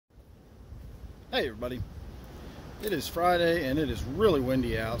Hey everybody, it is Friday and it is really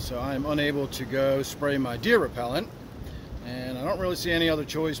windy out, so I am unable to go spray my deer repellent, and I don't really see any other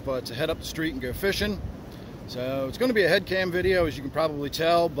choice but to head up the street and go fishing. So it's going to be a head cam video, as you can probably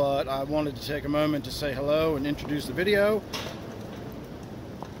tell, but I wanted to take a moment to say hello and introduce the video.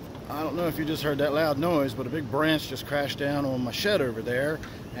 I don't know if you just heard that loud noise, but a big branch just crashed down on my shed over there,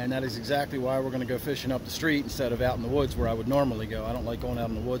 and that is exactly why we're going to go fishing up the street instead of out in the woods where I would normally go. I don't like going out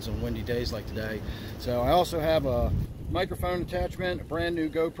in the woods on windy days like today. So I also have a microphone attachment, a brand new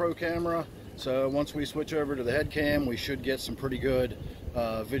GoPro camera, so once we switch over to the head cam, we should get some pretty good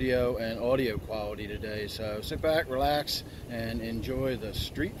video and audio quality today. So sit back, relax, and enjoy the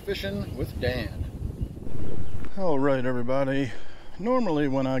street fishing with Dan. All right, everybody. Normally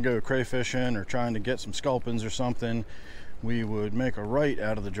when I go crayfishing or trying to get some sculpins or something, we would make a right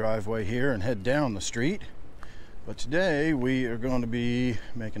out of the driveway here and head down the street. But today we are going to be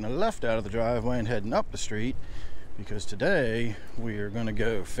making a left out of the driveway and heading up the street, because today we are going to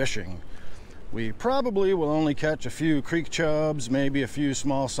go fishing. We probably will only catch a few creek chubs, maybe a few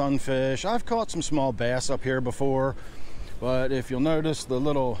small sunfish. I've caught some small bass up here before, but if you'll notice the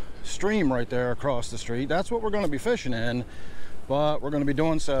little stream right there across the street, that's what we're going to be fishing in. But we're going to be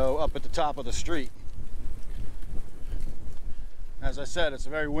doing so up at the top of the street. As I said, it's a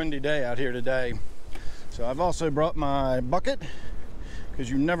very windy day out here today. So I've also brought my bucket, because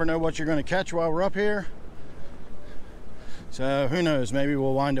you never know what you're going to catch while we're up here. So who knows, maybe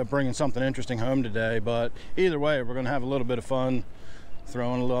we'll wind up bringing something interesting home today. But either way, we're going to have a little bit of fun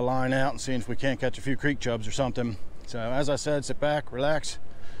throwing a little line out and seeing if we can't catch a few creek chubs or something. So as I said, sit back, relax,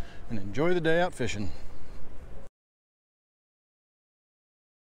 and enjoy the day out fishing.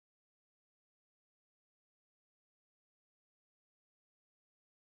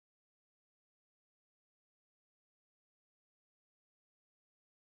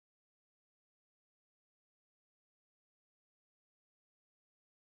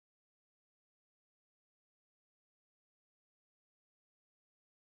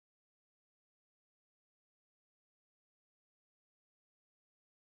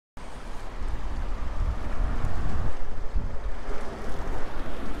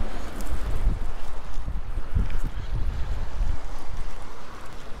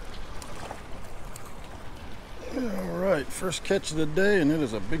 Alright, first catch of the day, and it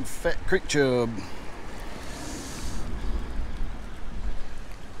is a big fat creek chub.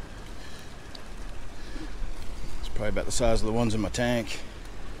 It's probably about the size of the ones in my tank.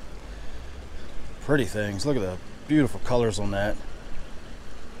 Pretty things. Look at the beautiful colors on that.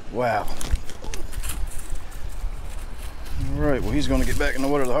 Wow. Alright, well, he's going to get back in the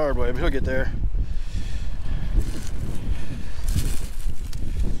water the hard way, but he'll get there.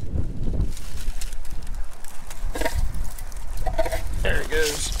 There he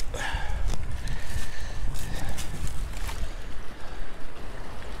goes.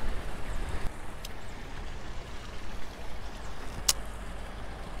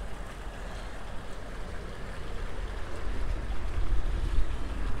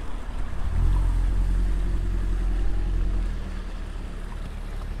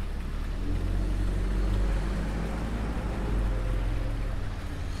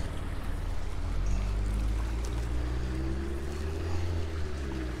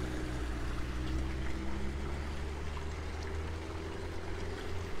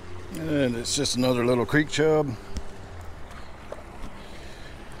 And it's just another little creek chub.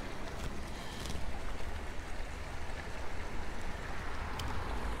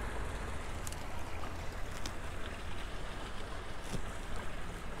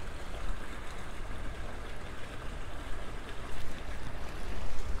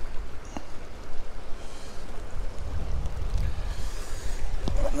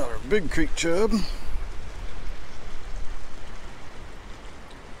 Another big creek chub.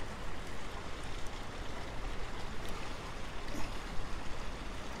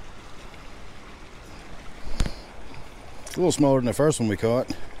 It's a little smaller than the first one we caught.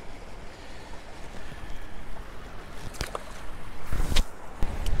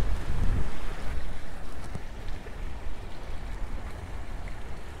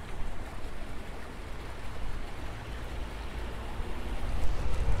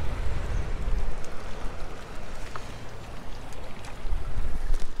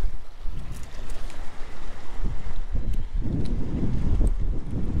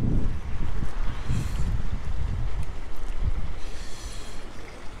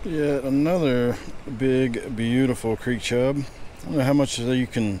 Yet another big, beautiful creek chub. I don't know how much you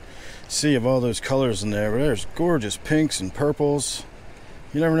can see of all those colors in there, but there's gorgeous pinks and purples.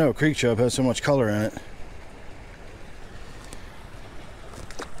 You never know, Creek Chub has so much color in it.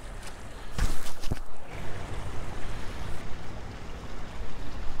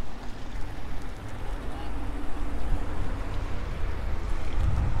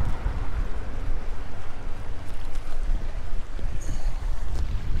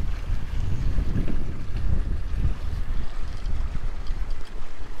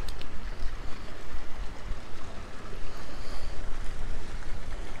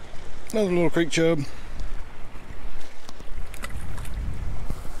 Another little creek chub.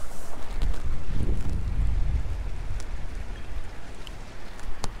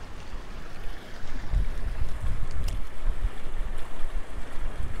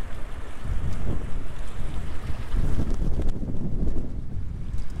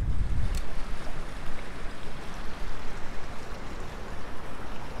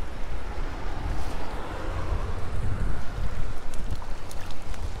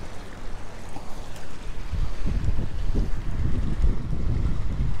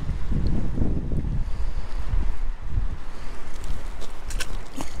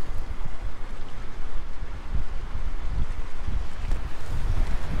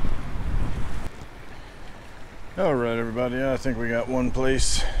 All right, everybody, I think we got one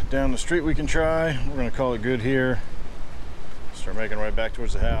place down the street we can try. We're gonna call it good here. Start making our way back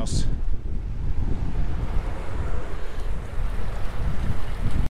towards the house.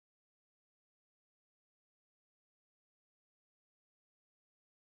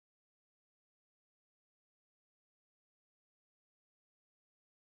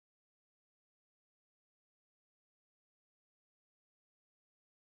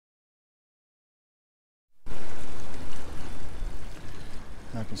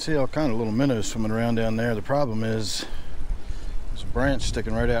 I can see all kind of little minnows swimming around down there. The problem is there's a branch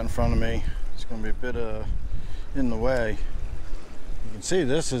sticking right out in front of me. It's going to be a bit in the way. You can see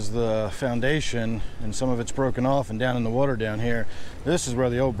this is the foundation, and some of it's broken off and down in the water down here. This is where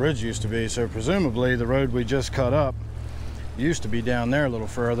the old bridge used to be, so presumably the road we just cut up used to be down there a little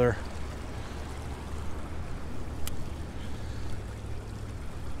further.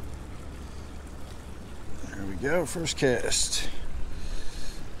 There we go, first cast.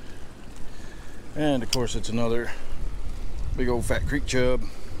 And of course it's another big old fat creek chub.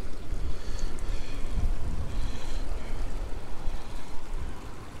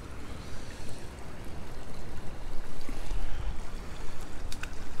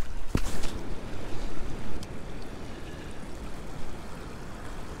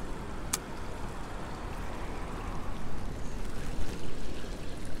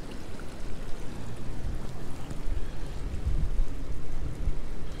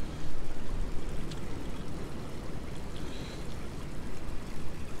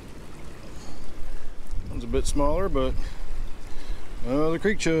 One's a bit smaller, but the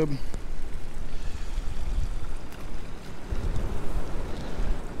creek chub.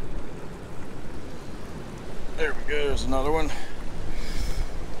 There we go, there's another one.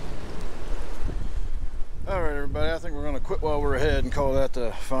 All right, everybody, I think we're gonna quit while we're ahead and call that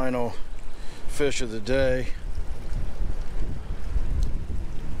the final fish of the day.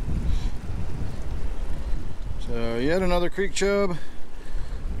 So yet another creek chub.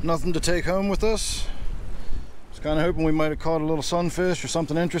 Nothing to take home with us. Kind of hoping we might have caught a little sunfish or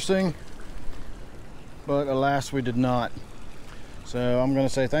something interesting, but alas, we did not. So I'm going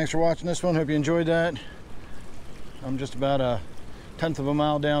to say thanks for watching this one. Hope you enjoyed that. I'm just about a 1/10 of a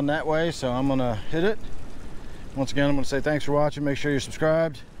mile down that way, so I'm going to hit it. Once again, I'm going to say thanks for watching. Make sure you're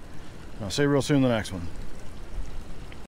subscribed. I'll see you real soon in the next one.